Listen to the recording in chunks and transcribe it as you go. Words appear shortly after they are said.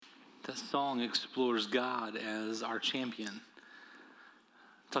That song explores God as our champion.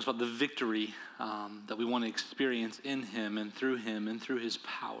 It talks about the victory that we want to experience in him and through his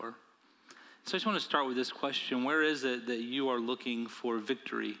power. So I just want to start with this question. Where is it that you are looking for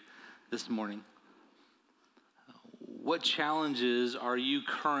victory this morning? What challenges are you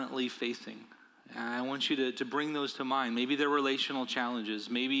currently facing? And I want you to bring those to mind. Maybe they're relational challenges.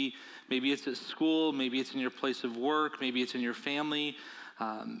 Maybe it's at school. Maybe it's in your place of work. Maybe it's in your family.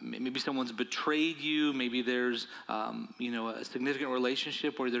 Maybe someone's betrayed you. Maybe there's a significant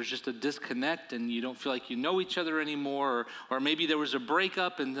relationship where there's just a disconnect and you don't feel like you know each other anymore. Or maybe there was a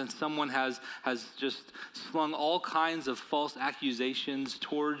breakup and then someone has just slung all kinds of false accusations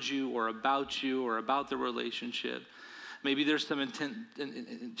towards you or about the relationship. Maybe there's some intense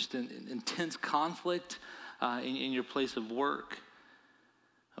conflict in your place of work.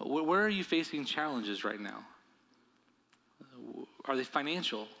 Where are you facing challenges right now? Are they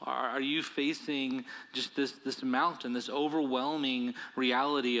financial? Are you facing just this mountain, this overwhelming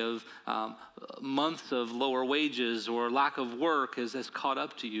reality of months of lower wages or lack of work has caught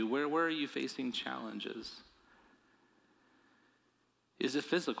up to you? Where are you facing challenges? Is it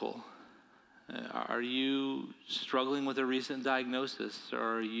physical? Are you struggling with a recent diagnosis?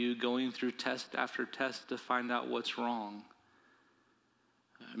 Or are you going through test after test to find out what's wrong?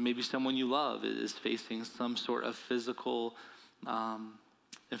 Maybe someone you love is facing some sort of physical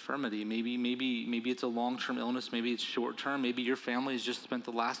infirmity. Maybe it's a long-term illness. Maybe it's short-term. Maybe your family has just spent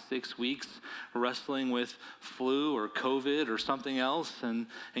the last 6 weeks wrestling with flu or COVID or something else, and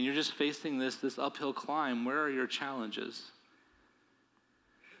you're just facing this uphill climb. Where are your challenges?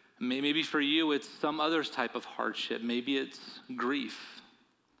 Maybe for you it's some other type of hardship. Maybe it's grief.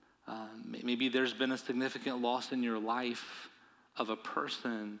 Maybe there's been a significant loss in your life of a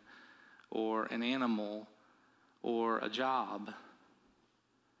person or an animal or a job.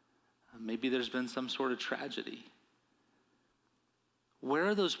 Maybe there's been some sort of tragedy. Where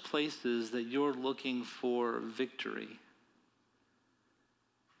are those places that you're looking for victory?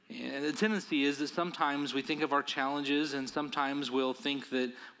 And the tendency is that sometimes we think of our challenges and sometimes we'll think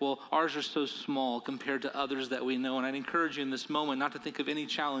that, well, ours are so small compared to others that we know. And I'd encourage you in this moment not to think of any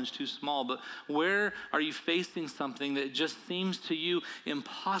challenge too small, but where are you facing something that just seems to you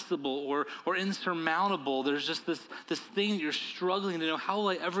impossible or insurmountable? There's just this thing that you're struggling to know, how will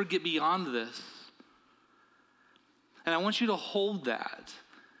I ever get beyond this? And I want you to hold that.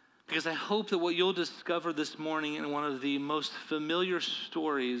 Because I hope that what you'll discover this morning in one of the most familiar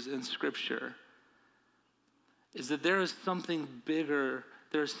stories in Scripture is that there is something bigger,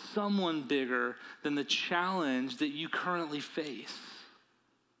 there's someone bigger than the challenge that you currently face.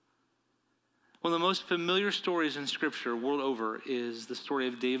 One of the most familiar stories in Scripture world over is the story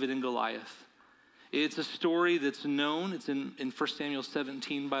of David and Goliath. It's a story that's known. It's in 1 Samuel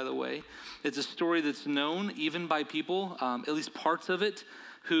 17, by the way. It's a story that's known even by people, at least parts of it,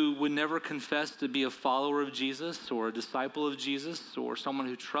 who would never confess to be a follower of Jesus or a disciple of Jesus or someone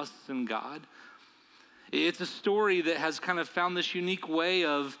who trusts in God. It's a story that has kind of found this unique way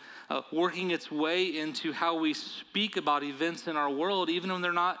of working its way into how we speak about events in our world, even when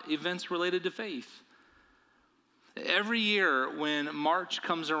they're not events related to faith. Every year when March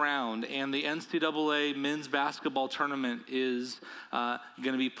comes around and the NCAA men's basketball tournament is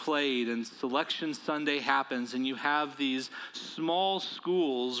going to be played and Selection Sunday happens and you have these small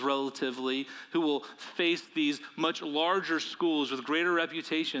schools relatively who will face these much larger schools with greater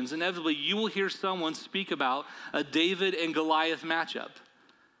reputations, inevitably you will hear someone speak about a David and Goliath matchup.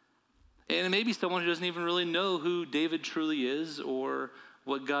 And it may be someone who doesn't even really know who David truly is or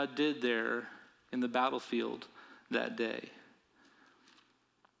what God did there in the battlefield that day.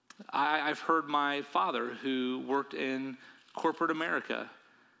 I've heard my father, who worked in corporate America,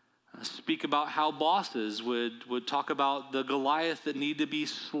 speak about how bosses would talk about the Goliath that needed to be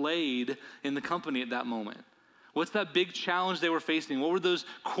slayed in the company at that moment. What's that big challenge they were facing? What were those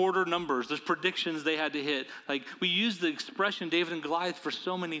quarter numbers, those predictions they had to hit? Like, we use the expression David and Goliath for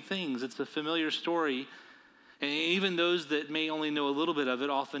so many things. It's a familiar story. And even those that may only know a little bit of it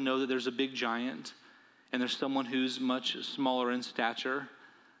often know that there's a big giant and there's someone who's much smaller in stature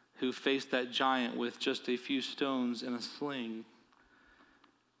who faced that giant with just a few stones and a sling.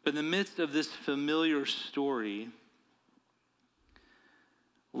 But in the midst of this familiar story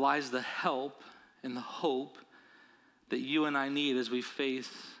lies the help and the hope that you and I need as we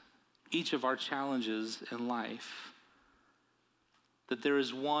face each of our challenges in life. That there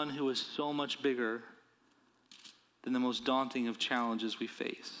is one who is so much bigger than the most daunting of challenges we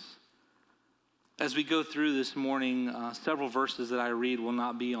face. As we go through this morning, several verses that I read will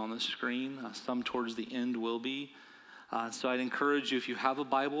not be on the screen. Some towards the end will be. So I'd encourage you, if you have a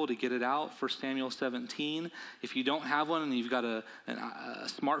Bible, to get it out, 1 Samuel 17. If you don't have one and you've got a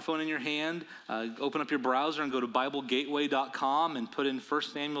smartphone in your hand, open up your browser and go to BibleGateway.com and put in 1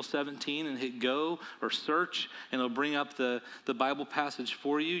 Samuel 17 and hit go or search, and it'll bring up the Bible passage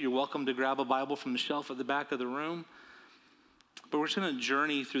for you. You're welcome to grab a Bible from the shelf at the back of the room. But we're just going to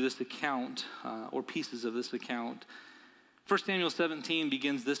journey through this account, or pieces of this account. 1 Samuel 17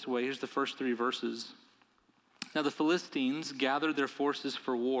 begins this way. Here's the first 3 verses. Now the Philistines gathered their forces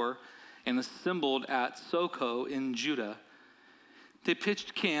for war and assembled at Soko in Judah. They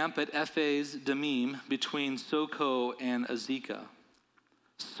pitched camp at Ephes Damim between Soko and Azekah.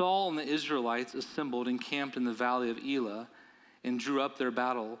 Saul and the Israelites assembled and camped in the valley of Elah and drew up their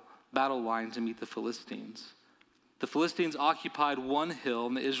battle line to meet the Philistines. The Philistines occupied one hill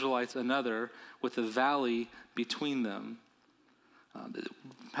and the Israelites another, with a valley between them.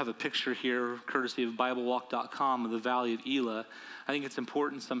 Have a picture here, courtesy of BibleWalk.com, of the Valley of Elah. I think it's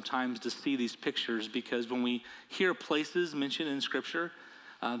important sometimes to see these pictures, because when we hear places mentioned in Scripture,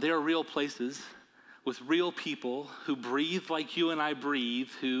 they are real places with real people who breathe like you and I breathe,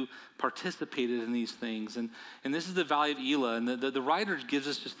 who participated in these things. And this is the Valley of Elah, and the writer gives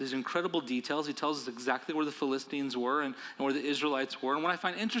us just these incredible details. He tells us exactly where the Philistines were and where the Israelites were. And what I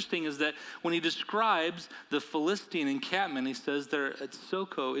find interesting is that when he describes the Philistine encampment, he says they're at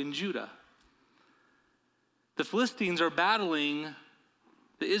Soko in Judah. The Philistines are battling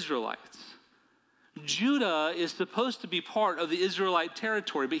the Israelites. Judah is supposed to be part of the Israelite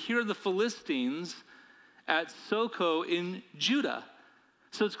territory, but here are the Philistines at Soko in Judah.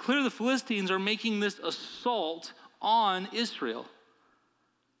 So it's clear the Philistines are making this assault on Israel.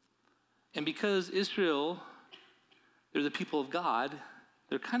 And because Israel, they're the people of God,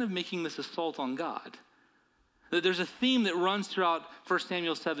 they're kind of making this assault on God. There's a theme that runs throughout 1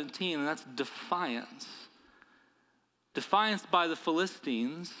 Samuel 17, and that's defiance. Defiance by the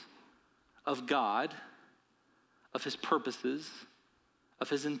Philistines of God, of his purposes, of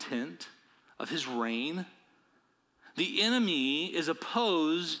his intent, of his reign. The enemy is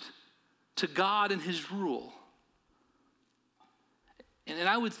opposed to God and his rule. And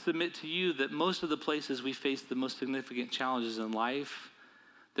I would submit to you that most of the places we face the most significant challenges in life,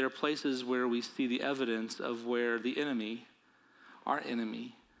 there are places where we see the evidence of where the enemy, our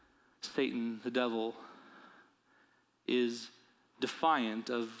enemy, Satan, the devil, is defiant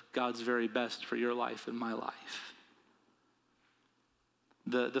of God's very best for your life and my life.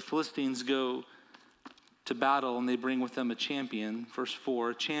 The Philistines go to battle, and they bring with them a champion. Verse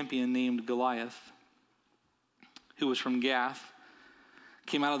 4, a champion named Goliath, who was from Gath,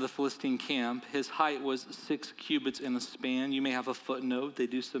 came out of the Philistine camp. His height was 6 cubits in a span. You may have a footnote. They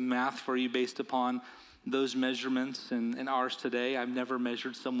do some math for you based upon those measurements and ours today. I've never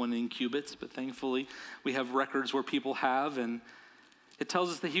measured someone in cubits, but thankfully we have records where people have, and it tells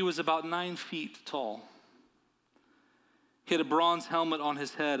us that he was about 9 feet tall. He had a bronze helmet on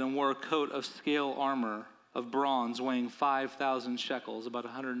his head and wore a coat of scale armor of bronze weighing 5,000 shekels, about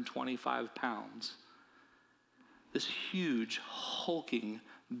 125 pounds. This huge, hulking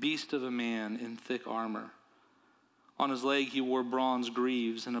beast of a man in thick armor. On his leg he wore bronze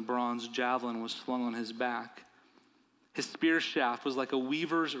greaves, and a bronze javelin was slung on his back. His spear shaft was like a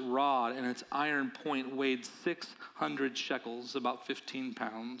weaver's rod, and its iron point weighed 600 shekels, about 15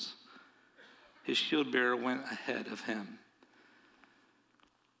 pounds. His shield bearer went ahead of him.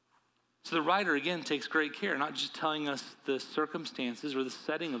 So the writer, again, takes great care, not just telling us the circumstances or the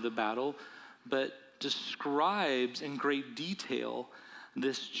setting of the battle, but describes in great detail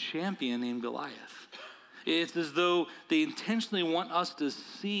this champion named Goliath. It's as though they intentionally want us to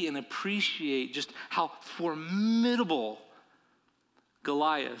see and appreciate just how formidable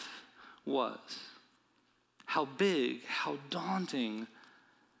Goliath was. How big, how daunting,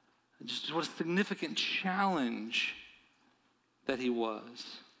 just what a significant challenge that he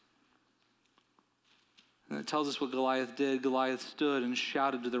was. And it tells us what Goliath did. Goliath stood and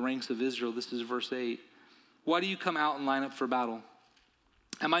shouted to the ranks of Israel. This is verse 8. Why do you come out and line up for battle?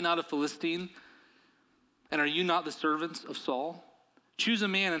 Am I not a Philistine? And are you not the servants of Saul? Choose a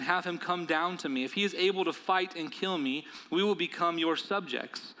man and have him come down to me. If he is able to fight and kill me, we will become your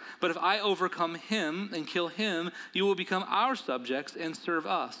subjects. But if I overcome him and kill him, you will become our subjects and serve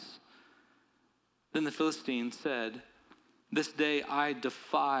us. Then the Philistine said, this day I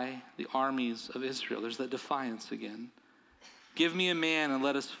defy the armies of Israel. There's that defiance again. Give me a man and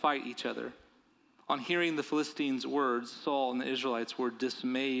let us fight each other. On hearing the Philistines' words, Saul and the Israelites were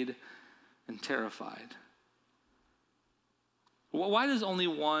dismayed and terrified. Why does only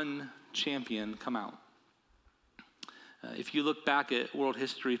one champion come out? If you look back at world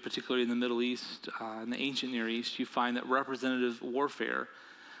history, particularly in the Middle East, in the ancient Near East, you find that representative warfare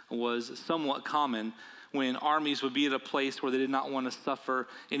was somewhat common when armies would be at a place where they did not want to suffer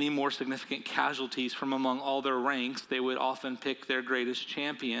any more significant casualties from among all their ranks. They would often pick their greatest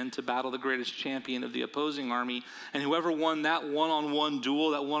champion to battle the greatest champion of the opposing army. And whoever won that one-on-one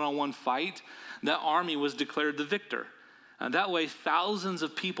duel, that one-on-one fight, that army was declared the victor. And that way, thousands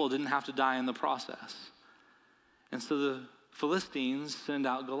of people didn't have to die in the process. And so the Philistines send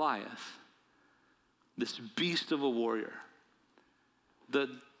out Goliath, this beast of a warrior. The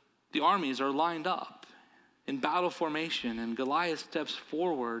armies are lined up in battle formation, and Goliath steps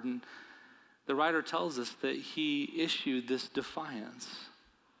forward, and the writer tells us that he issued this defiance,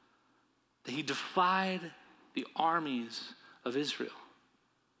 that he defied the armies of Israel.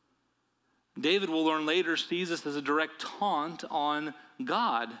 David, we'll learn later, sees this as a direct taunt on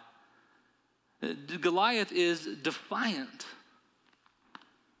God. Goliath is defiant.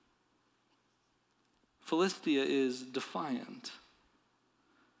 Philistia is defiant.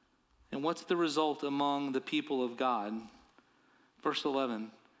 And what's the result among the people of God? Verse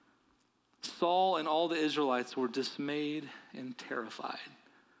 11, Saul and all the Israelites were dismayed and terrified.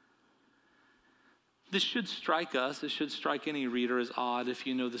 This should strike us, it should strike any reader as odd if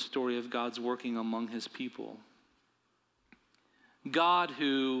you know the story of God's working among his people. God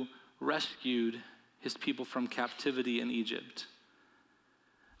who rescued his people from captivity in Egypt.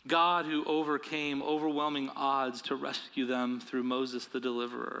 God who overcame overwhelming odds to rescue them through Moses the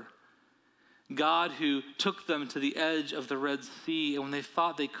deliverer. God who took them to the edge of the Red Sea, and when they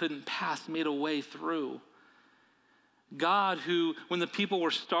thought they couldn't pass, made a way through. God who, when the people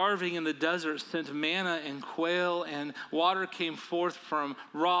were starving in the desert, sent manna and quail, and water came forth from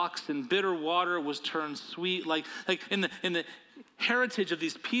rocks, and bitter water was turned sweet. Like in the heritage of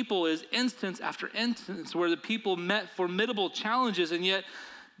these people is instance after instance where the people met formidable challenges, and yet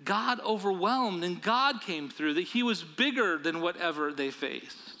God overwhelmed and God came through, that he was bigger than whatever they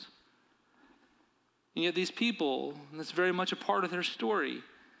faced. And yet these people, and that's very much a part of their story,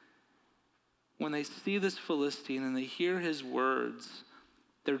 when they see this Philistine and they hear his words,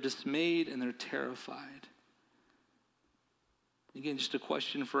 they're dismayed and they're terrified. Again, just a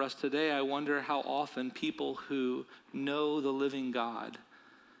question for us today. I wonder how often people who know the living God,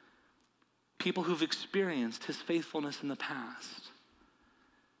 people who've experienced his faithfulness in the past,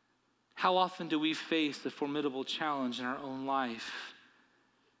 how often do we face a formidable challenge in our own life?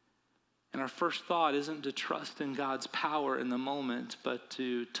 And our first thought isn't to trust in God's power in the moment, but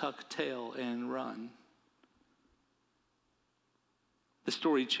to tuck tail and run. The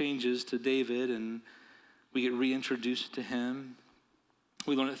story changes to David, and we get reintroduced to him.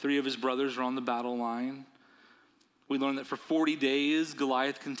 We learn that 3 of his brothers are on the battle line. We learn that for 40 days,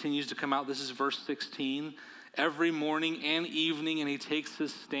 Goliath continues to come out. This is verse 16. Every morning and evening, and he takes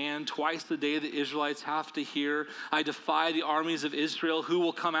his stand. Twice a day, the Israelites have to hear, I defy the armies of Israel. Who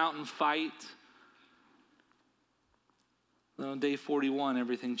will come out and fight? Then on day 41,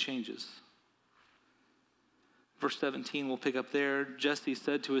 everything changes. Verse 17, we'll pick up there. Jesse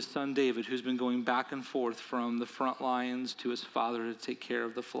said to his son David, who's been going back and forth from the front lines to his father to take care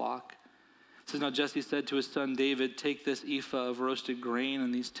of the flock. It says, now Jesse said to his son David, take this ephah of roasted grain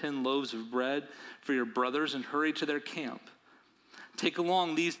and these 10 loaves of bread for your brothers and hurry to their camp. Take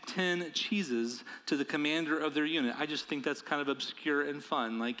along these 10 cheeses to the commander of their unit. I just think that's kind of obscure and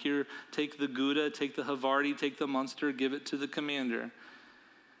fun. Like here, take the Gouda, take the Havarti, take the Munster, give it to the commander.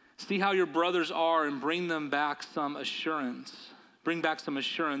 See how your brothers are and bring back some assurance. Bring back some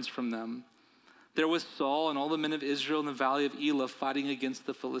assurance from them. There was Saul and all the men of Israel in the valley of Elah fighting against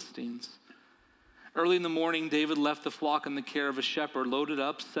the Philistines. Early in the morning, David left the flock in the care of a shepherd, loaded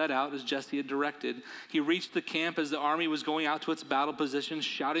up, set out as Jesse had directed. He reached the camp as the army was going out to its battle position,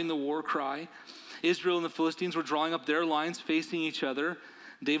 shouting the war cry. Israel and the Philistines were drawing up their lines facing each other.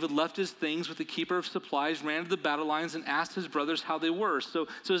 David left his things with the keeper of supplies, ran to the battle lines, and asked his brothers how they were. So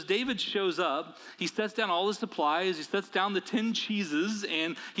as David shows up, he sets down all the supplies, he sets down the 10 cheeses,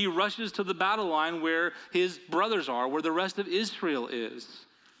 and he rushes to the battle line where his brothers are, where the rest of Israel is.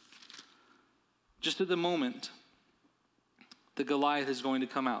 Just at the moment that Goliath is going to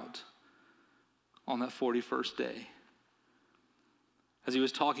come out on that 41st day. As he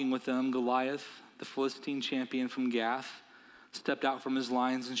was talking with them, Goliath, the Philistine champion from Gath, stepped out from his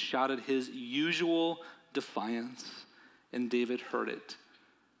lines and shouted his usual defiance, and David heard it.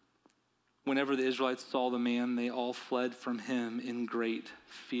 Whenever the Israelites saw the man, they all fled from him in great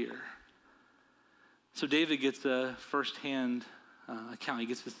fear. So David gets a firsthand account. He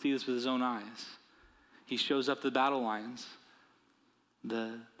gets to see this with his own eyes. He shows up the battle lines.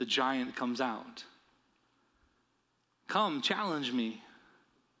 The giant comes out. Come, challenge me.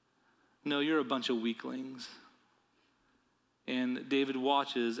 No, you're a bunch of weaklings. And David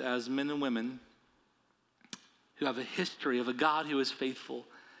watches as men and women who have a history of a God who is faithful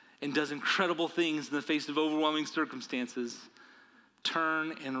and does incredible things in the face of overwhelming circumstances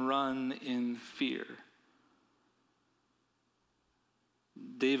turn and run in fear.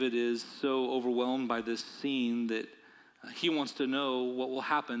 David is so overwhelmed by this scene that he wants to know what will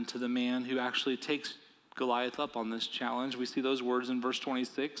happen to the man who actually takes Goliath up on this challenge. We see those words in verse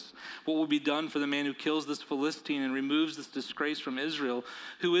 26. What will be done for the man who kills this Philistine and removes this disgrace from Israel?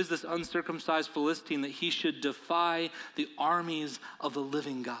 Who is this uncircumcised Philistine that he should defy the armies of the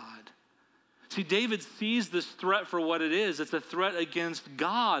living God? See, David sees this threat for what it is. It's a threat against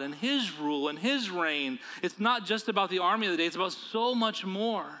God and his rule and his reign. It's not just about the army of the day. It's about so much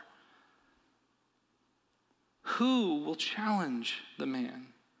more. Who will challenge the man?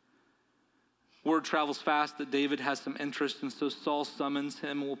 Word travels fast that David has some interest, and so Saul summons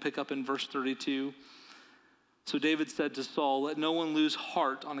him. We'll pick up in verse 32. So David said to Saul, "Let no one lose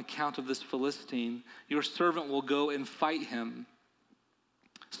heart on account of this Philistine. Your servant will go and fight him."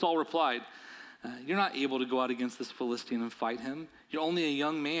 Saul replied, "You're not able to go out against this Philistine and fight him. You're only a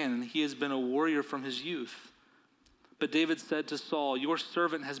young man, and he has been a warrior from his youth." But David said to Saul, "Your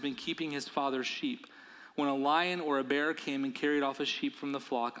servant has been keeping his father's sheep. When a lion or a bear came and carried off a sheep from the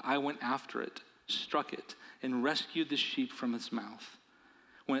flock, I went after it, struck it, and rescued the sheep from its mouth.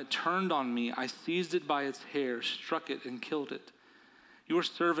 When it turned on me, I seized it by its hair, struck it, and killed it. Your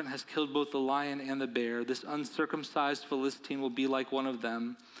servant has killed both the lion and the bear. This uncircumcised Philistine will be like one of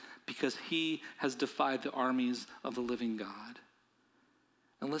them, because he has defied the armies of the living God."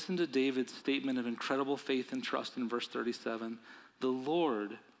 And listen to David's statement of incredible faith and trust in verse 37. "The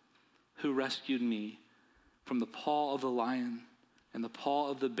Lord who rescued me from the paw of the lion and the paw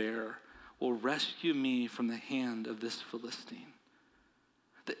of the bear will rescue me from the hand of this Philistine."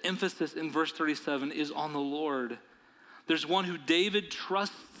 The emphasis in verse 37 is on the Lord. There's one who David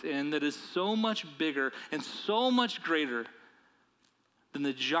trusts in that is so much bigger and so much greater than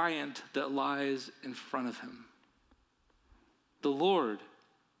the giant that lies in front of him. The Lord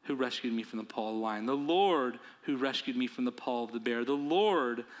who rescued me from the paw of the lion. The Lord who rescued me from the paw of the bear. The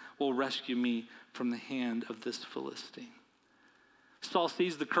Lord will rescue me from the hand of this Philistine. Saul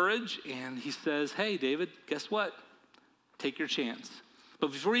sees the courage and he says, "Hey, David, guess what? Take your chance.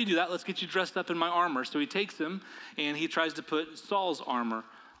 But before you do that, let's get you dressed up in my armor." So he takes him and he tries to put Saul's armor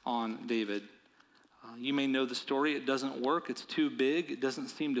on David. You may know the story. It doesn't work. It's too big. It doesn't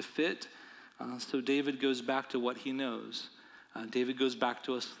seem to fit. So David goes back to what he knows. David goes back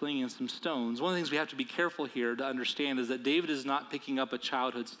to a sling and some stones. One of the things we have to be careful here to understand is that David is not picking up a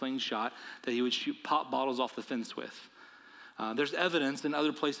childhood slingshot that he would shoot pop bottles off the fence with. There's evidence in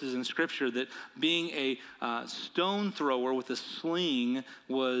other places in Scripture that being a stone thrower with a sling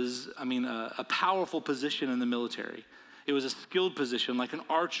was, a powerful position in the military. It was a skilled position like an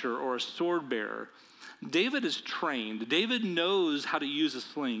archer or a sword bearer. David is trained. David knows how to use a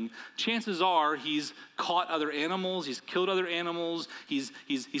sling. Chances are he's caught other animals, he's killed other animals, he's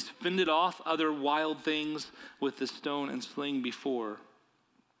fended off other wild things with the stone and sling before.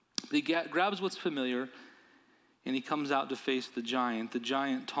 But he grabs what's familiar and he comes out to face the giant. The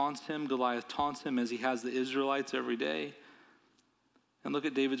giant taunts him, Goliath taunts him as he has the Israelites every day. And look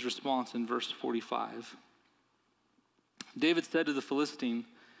at David's response in verse 45. David said to the Philistine,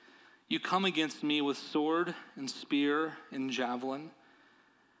 "You come against me with sword and spear and javelin,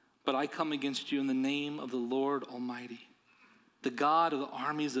 but I come against you in the name of the Lord Almighty, the God of the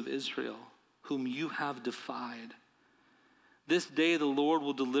armies of Israel, whom you have defied. This day the Lord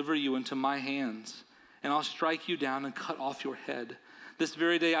will deliver you into my hands, and I'll strike you down and cut off your head. This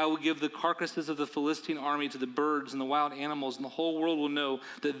very day I will give the carcasses of the Philistine army to the birds and the wild animals, and the whole world will know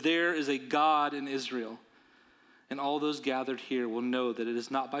that there is a God in Israel. And all those gathered here will know that it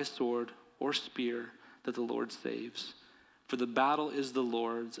is not by sword or spear that the Lord saves. For the battle is the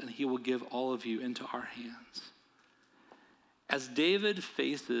Lord's, and he will give all of you into our hands." As David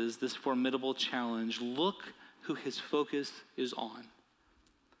faces this formidable challenge, look who his focus is on.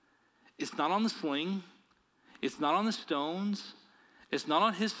 It's not on the sling. It's not on the stones. It's not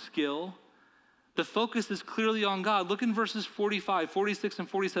on his skill. The focus is clearly on God. Look in verses 45, 46, and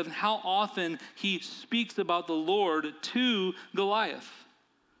 47, how often he speaks about the Lord to Goliath.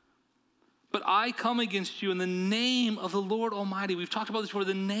 "But I come against you in the name of the Lord Almighty." We've talked about this before.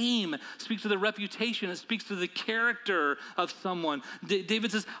 The name speaks to the reputation. It speaks to the character of someone.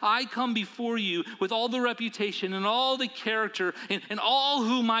 David says, "I come before you with all the reputation and all the character and all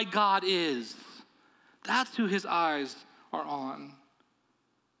who my God is." That's who his eyes are on.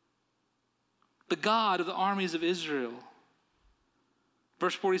 The God of the armies of Israel.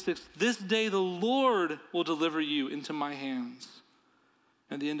 Verse 46, this day the Lord will deliver you into my hands.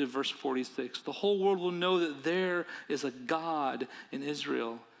 At the end of verse 46, the whole world will know that there is a God in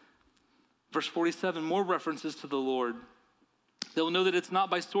Israel. Verse 47, more references to the Lord. They will know that it's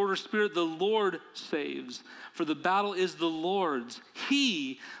not by sword or spirit the Lord saves, for the battle is the Lord's.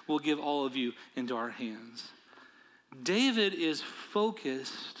 He will give all of you into our hands. David is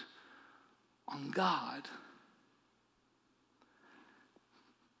focused on God.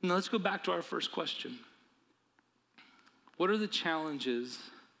 Now let's go back to our first question. What are the challenges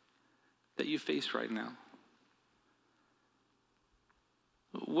that you face right now?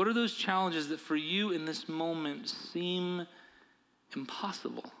 What are those challenges that for you in this moment seem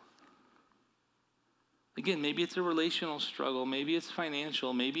impossible? Again, maybe it's a relational struggle, maybe it's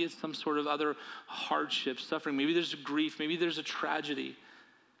financial, maybe it's some sort of other hardship, suffering, maybe there's grief, maybe there's a tragedy.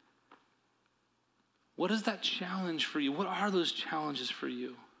 What is that challenge for you? What are those challenges for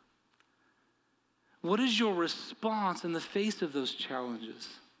you? What is your response in the face of those challenges?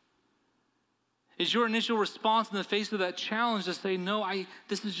 Is your initial response in the face of that challenge to say, no,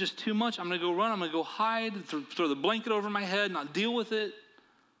 this is just too much. I'm going to go run. I'm going to go hide, throw the blanket over my head, not deal with it?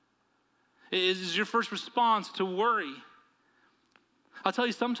 Is your first response to worry? I'll tell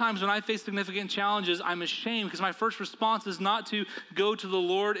you, sometimes when I face significant challenges, I'm ashamed because my first response is not to go to the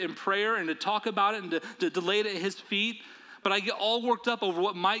Lord in prayer and to talk about it and to lay it at his feet. But I get all worked up over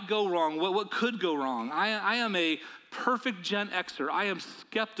what might go wrong, what could go wrong. I am a perfect Gen Xer. I am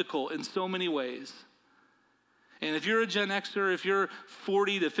skeptical in so many ways. And if you're a Gen Xer, if you're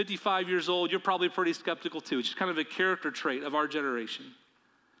 40 to 55 years old, you're probably pretty skeptical too. It's just kind of a character trait of our generation.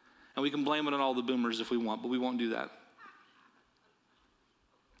 And we can blame it on all the boomers if we want, but we won't do that.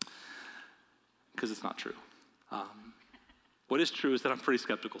 Because it's not true. What is true is that I'm pretty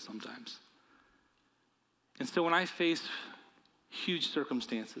skeptical sometimes. And so when I face huge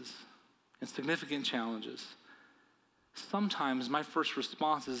circumstances and significant challenges, sometimes my first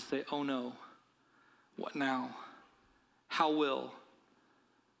response is to say, oh no, what now? How will?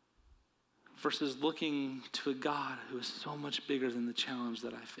 Versus looking to a God who is so much bigger than the challenge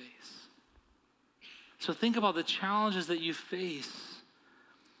that I face. So think about the challenges that you face.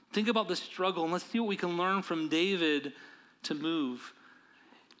 Think about the struggle, and let's see what we can learn from David to move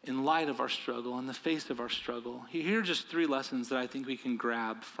in light of our struggle, in the face of our struggle. Here are just 3 lessons that I think we can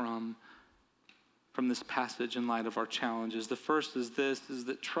grab from this passage in light of our challenges. The first is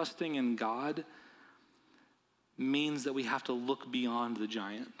that trusting in God means that we have to look beyond the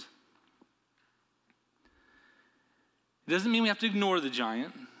giant. It doesn't mean we have to ignore the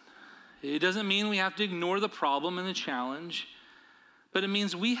giant. It doesn't mean we have to ignore the problem and the challenge, but it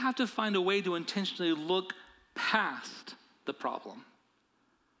means we have to find a way to intentionally look past the problem.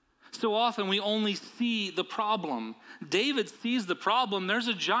 So often we only see the problem. David sees the problem. There's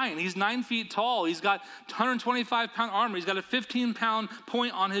a giant. He's 9 feet tall. He's got 125-pound armor. He's got a 15-pound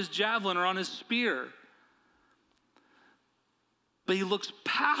point on his javelin or on his spear. But he looks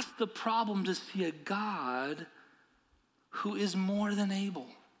past the problem to see a God who is more than able.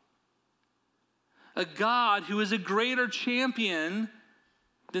 A God who is a greater champion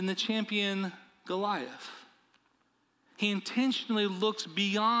than the champion Goliath. He intentionally looks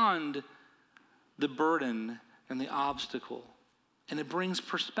beyond the burden and the obstacle, and it brings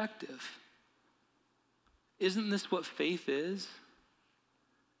perspective. Isn't this what faith is?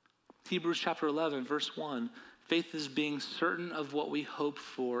 Hebrews chapter 11, verse 1. Faith is being certain of what we hope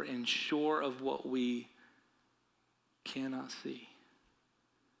for and sure of what we cannot see.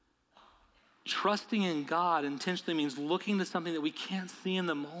 Trusting in God intentionally means looking to something that we can't see in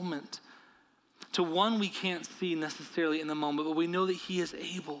the moment, to one we can't see necessarily in the moment, but we know that he is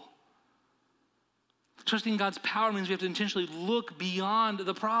able. Trusting God's power means we have to intentionally look beyond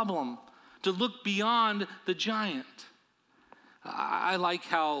the problem, to look beyond the giant. I like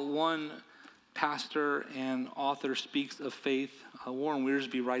how one pastor and author speaks of faith. Warren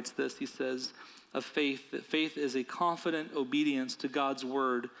Wiersbe writes this. He says of faith, that faith is a confident obedience to God's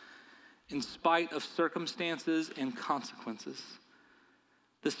word in spite of circumstances and consequences.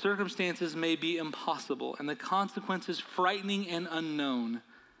 The circumstances may be impossible and the consequences frightening and unknown,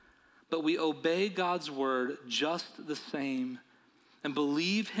 but we obey God's word just the same and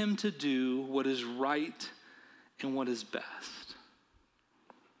believe him to do what is right and what is best.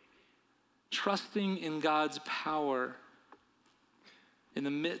 Trusting in God's power in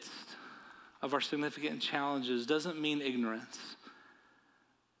the midst of our significant challenges doesn't mean ignorance,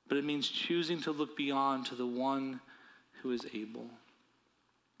 but it means choosing to look beyond to the one who is able.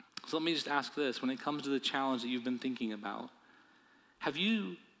 So let me just ask this. When it comes to the challenge that you've been thinking about, have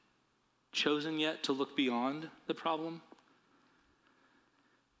you chosen yet to look beyond the problem?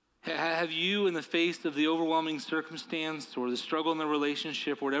 Have you, in the face of the overwhelming circumstance or the struggle in the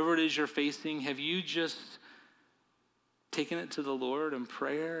relationship, whatever it is you're facing, have you just taken it to the Lord in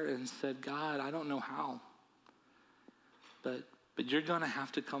prayer and said, God, I don't know how, but you're going to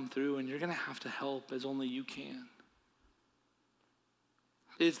have to come through and you're going to have to help as only you can.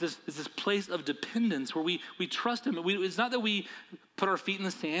 It's this place of dependence where we trust him. It's not that we put our feet in the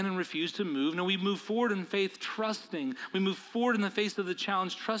sand and refuse to move. No, we move forward in faith, trusting. We move forward in the face of the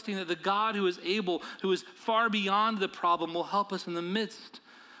challenge, trusting that the God who is able, who is far beyond the problem, will help us in the midst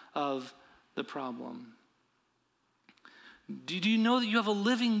of the problem. Do you know that you have a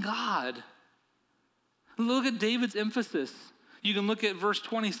living God? Look at David's emphasis. You can look at verse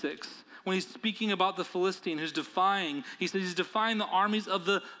 26. When he's speaking about the Philistine who's defying, he says he's defying the armies of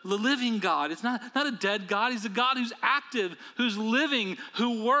the living God. It's not a dead God. He's a God who's active, who's living,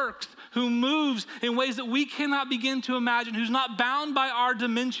 who works, who moves in ways that we cannot begin to imagine, who's not bound by our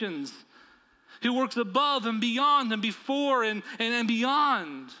dimensions, who works above and beyond and before and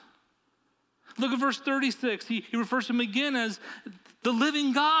beyond. Look at verse 36. He refers to him again as the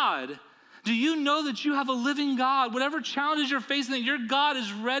living God. Do you know that you have a living God? Whatever challenges you're facing, that your God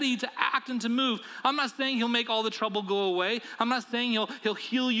is ready to act and to move. I'm not saying he'll make all the trouble go away. I'm not saying he'll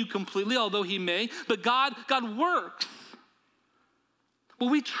heal you completely, although he may. But God works. Will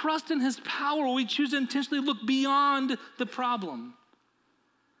we trust in his power? Will we choose to intentionally look beyond the problem?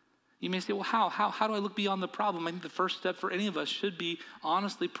 You may say, well, how do I look beyond the problem? I think the first step for any of us should be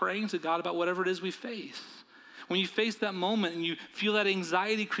honestly praying to God about whatever it is we face. When you face that moment and you feel that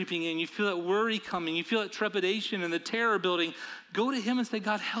anxiety creeping in, you feel that worry coming, you feel that trepidation and the terror building, go to him and say,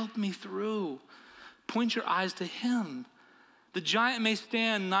 God, help me through. Point your eyes to him. The giant may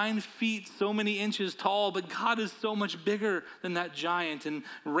stand 9 feet, so many inches tall, but God is so much bigger than that giant. And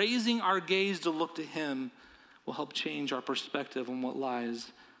raising our gaze to look to him will help change our perspective on what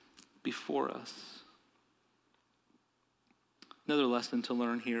lies before us. Another lesson to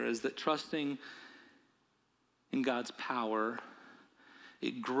learn here is that trusting in God's power,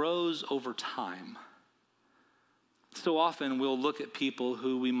 it grows over time. So often we'll look at people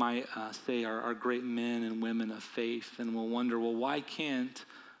who we might say are great men and women of faith, and we'll wonder, well, why can't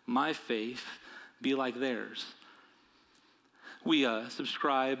my faith be like theirs? We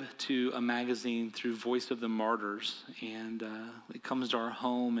subscribe to a magazine through Voice of the Martyrs, and it comes to our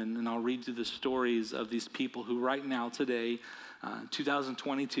home, and I'll read through the stories of these people who right now, today,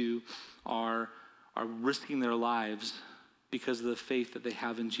 2022, are risking their lives because of the faith that they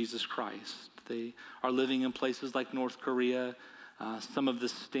have in Jesus Christ. They are living in places like North Korea, some of the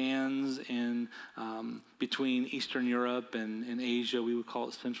stands in between Eastern Europe and Asia. We would call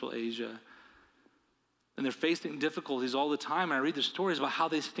it Central Asia. And they're facing difficulties all the time. And I read the stories about how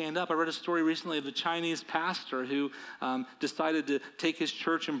they stand up. I read a story recently of a Chinese pastor who decided to take his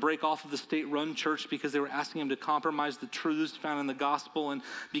church and break off of the state-run church because they were asking him to compromise the truths found in the gospel, and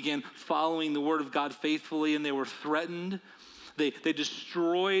began following the word of God faithfully, and they were threatened. They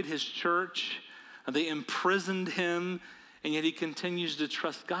destroyed his church. They imprisoned him, and yet he continues to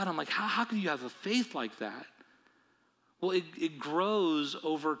trust God. I'm like, how can you have a faith like that? Well, it grows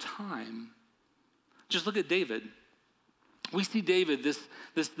over time. Just look at David. We see David,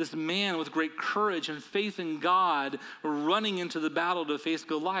 this man with great courage and faith in God, running into the battle to face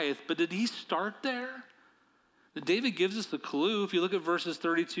Goliath. But did he start there? David gives us a clue. If you look at verses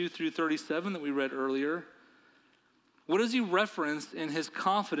 32 through 37 that we read earlier, what does he reference in his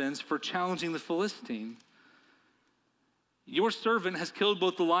confidence for challenging the Philistine? Your servant has killed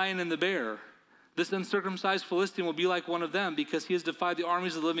both the lion and the bear. This uncircumcised Philistine will be like one of them because he has defied the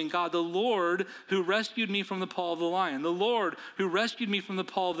armies of the living God. The Lord who rescued me from the paw of the lion, the Lord who rescued me from the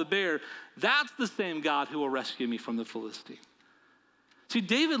paw of the bear, that's the same God who will rescue me from the Philistine. See,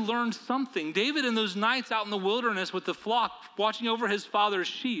 David learned something. David, in those nights out in the wilderness with the flock, watching over his father's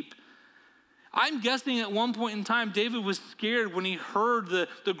sheep, I'm guessing at one point in time, David was scared when he heard the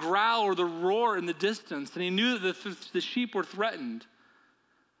growl or the roar in the distance, and he knew that the sheep were threatened.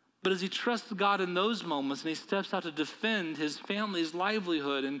 But as he trusts God in those moments and he steps out to defend his family's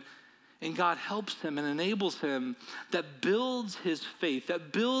livelihood, and God helps him and enables him, that builds his faith,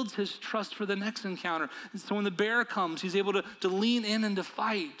 that builds his trust for the next encounter. And so when the bear comes, he's able to lean in and to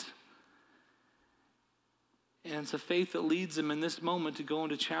fight. And it's a faith that leads him in this moment to go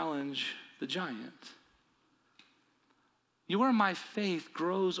and to challenge the giant. My faith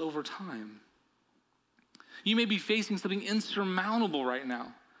grows over time. You may be facing something insurmountable right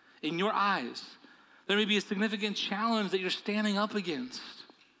now. In your eyes, there may be a significant challenge that you're standing up against.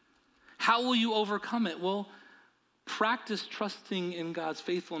 How will you overcome it? Well, practice trusting in God's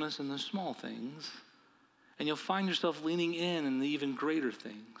faithfulness in the small things, and you'll find yourself leaning in the even greater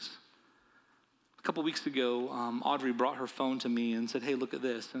things. A couple weeks ago, Audrey brought her phone to me and said, hey, look at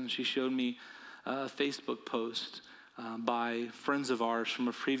this. And she showed me a Facebook post by friends of ours from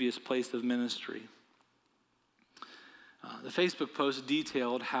a previous place of ministry. The Facebook post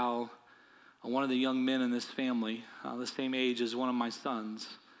detailed how one of the young men in this family, the same age as one of my sons,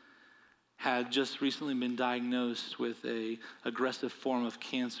 had just recently been diagnosed with an aggressive form of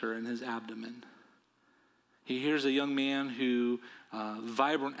cancer in his abdomen. Here's a young man who,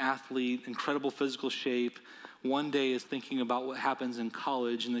 vibrant athlete, incredible physical shape, one day is thinking about what happens in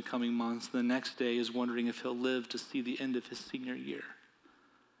college in the coming months. The next day is wondering if he'll live to see the end of his senior year.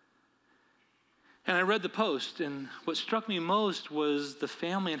 And I read the post, and what struck me most was the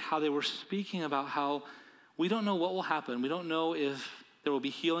family and how they were speaking about how we don't know what will happen. We don't know if there will be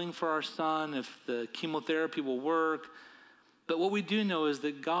healing for our son, if the chemotherapy will work. But what we do know is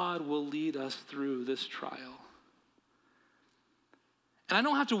that God will lead us through this trial. And I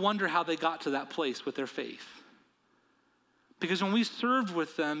don't have to wonder how they got to that place with their faith. Because when we served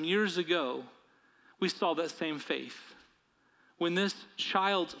with them years ago, we saw that same faith. When this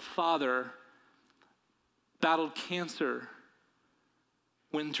child's father battled cancer,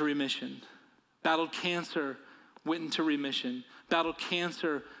 went into remission. Battled cancer, went into remission. Battled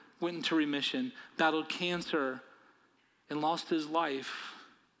cancer, went into remission. Battled cancer, and lost his life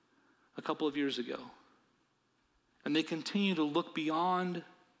a couple of years ago. And they continue to look beyond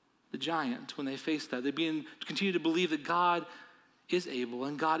the giant when they face that. They continue to believe that God is able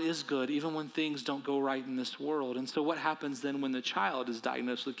and God is good, even when things don't go right in this world. And so what happens then when the child is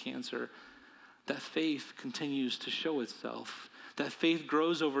diagnosed with cancer? That faith continues to show itself. That faith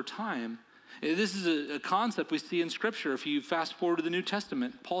grows over time. This is a concept we see in Scripture. If you fast forward to the New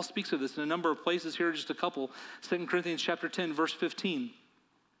Testament, Paul speaks of this in a number of places. Here are just a couple. 2 Corinthians chapter 10, verse 15.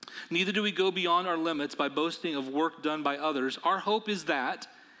 Neither do we go beyond our limits by boasting of work done by others. Our hope is that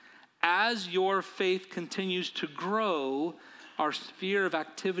as your faith continues to grow, our sphere of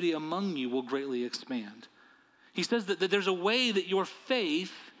activity among you will greatly expand. He says that there's a way that your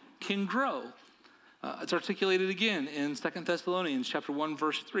faith can grow. It's articulated again in 2 Thessalonians chapter 1,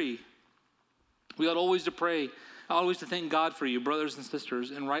 verse 3. We ought always to pray, always to thank God for you, brothers and sisters,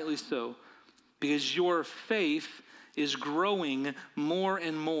 and rightly so, because your faith is growing more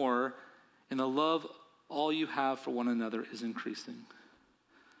and more, and the love all you have for one another is increasing.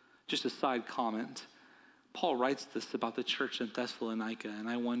 Just a side comment. Paul writes this about the church in Thessalonica, and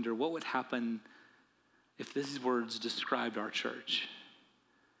I wonder what would happen if these words described our church.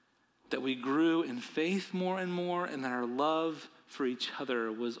 That we grew in faith more and more, and that our love for each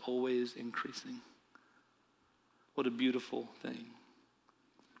other was always increasing. What a beautiful thing.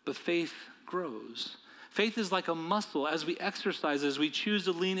 But faith grows. Faith is like a muscle. As we exercise, as we choose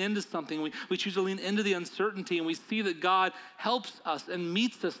to lean into something, we choose to lean into the uncertainty, and we see that God helps us and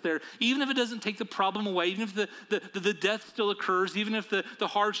meets us there, even if it doesn't take the problem away, even if the death still occurs, even if the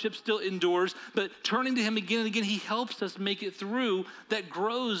hardship still endures. But turning to him again and again, he helps us make it through. That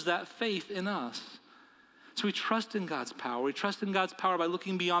grows that faith in us. So we trust in God's power. We trust in God's power by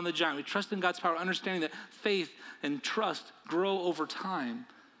looking beyond the giant. We trust in God's power, understanding that faith and trust grow over time.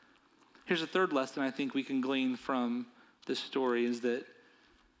 Here's a third lesson I think we can glean from this story is that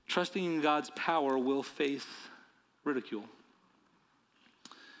trusting in God's power will face ridicule.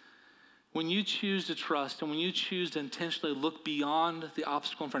 When you choose to trust and when you choose to intentionally look beyond the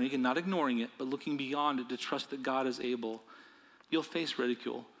obstacle in front of you, again, not ignoring it, but looking beyond it to trust that God is able, you'll face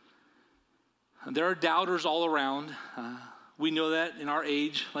ridicule. There are doubters all around. We know that in our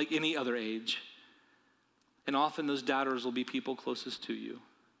age, like any other age. And often those doubters will be people closest to you.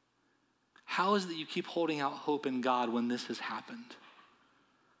 How is it that you keep holding out hope in God when this has happened?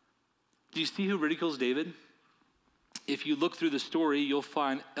 Do you see who ridicules David? If you look through the story, you'll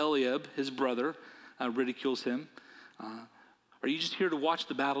find Eliab, his brother, ridicules him. Are you just here to watch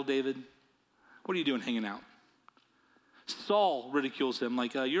the battle, David? What are you doing hanging out? Saul ridicules him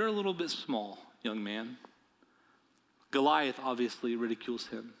like, you're a little bit small, young man. Goliath obviously ridicules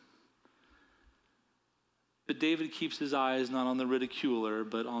him. But David keeps his eyes not on the ridiculer,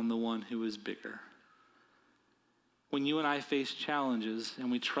 but on the one who is bigger. When you and I face challenges and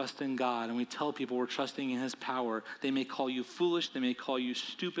we trust in God and we tell people we're trusting in his power, they may call you foolish, they may call you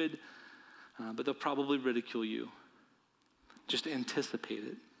stupid, but they'll probably ridicule you. Just anticipate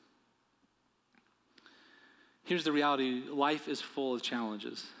it. Here's the reality. Life is full of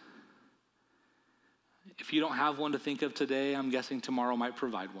challenges. If you don't have one to think of today, I'm guessing tomorrow might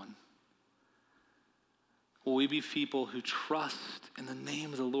provide one. Will we be people who trust in the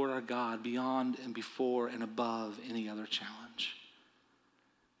name of the Lord our God beyond and before and above any other challenge?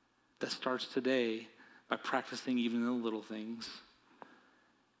 That starts today by practicing even the little things,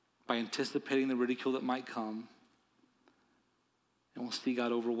 by anticipating the ridicule that might come, and we'll see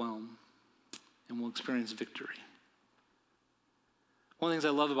God overwhelm, and we'll experience victory. One of the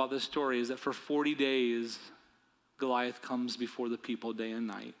things I love about this story is that for 40 days, Goliath comes before the people day and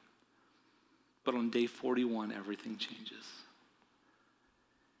night. But on day 41, everything changes.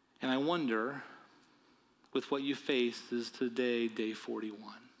 And I wonder, with what you face, is today day 41?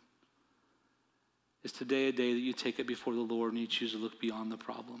 Is today a day that you take it before the Lord and you choose to look beyond the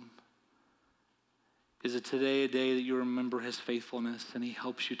problem? Is it today a day that you remember his faithfulness and he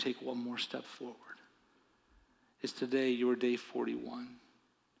helps you take one more step forward? Is today your day 41?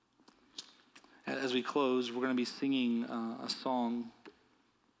 As we close, we're going to be singing a song.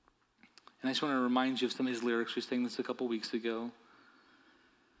 And I just want to remind you of some of these lyrics. We sang this a couple weeks ago.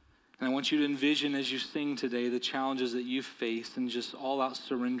 And I want you to envision as you sing today the challenges that you've faced and just all out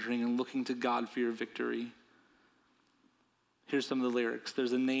surrendering and looking to God for your victory. Here's some of the lyrics.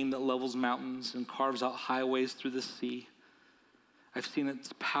 There's a name that levels mountains and carves out highways through the sea. I've seen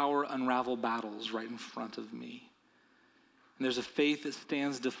its power unravel battles right in front of me. And there's a faith that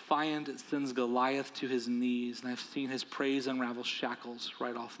stands defiant. It sends Goliath to his knees. And I've seen his praise unravel shackles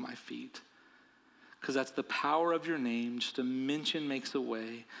right off my feet. Because that's the power of your name. Just a mention makes a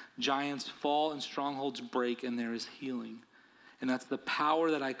way. Giants fall and strongholds break, and there is healing. And that's the power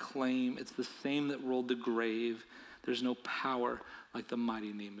that I claim. It's the same that rolled the grave. There's no power like the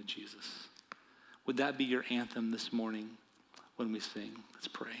mighty name of Jesus. Would that be your anthem this morning when we sing? Let's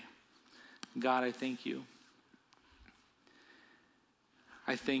pray. God, I thank you.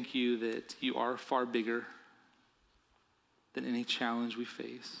 I thank you that you are far bigger than any challenge we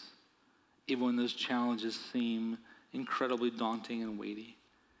face, even when those challenges seem incredibly daunting and weighty.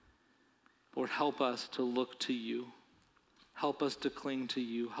 Lord, help us to look to you. Help us to cling to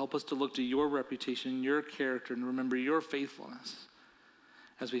you. Help us to look to your reputation, your character, and remember your faithfulness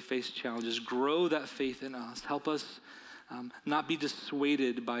as we face challenges. Grow that faith in us. Help us not be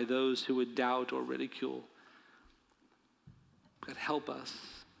dissuaded by those who would doubt or ridicule. God, help us.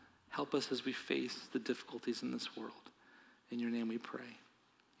 Help us as we face the difficulties in this world. In your name we pray.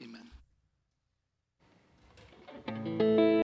 Amen.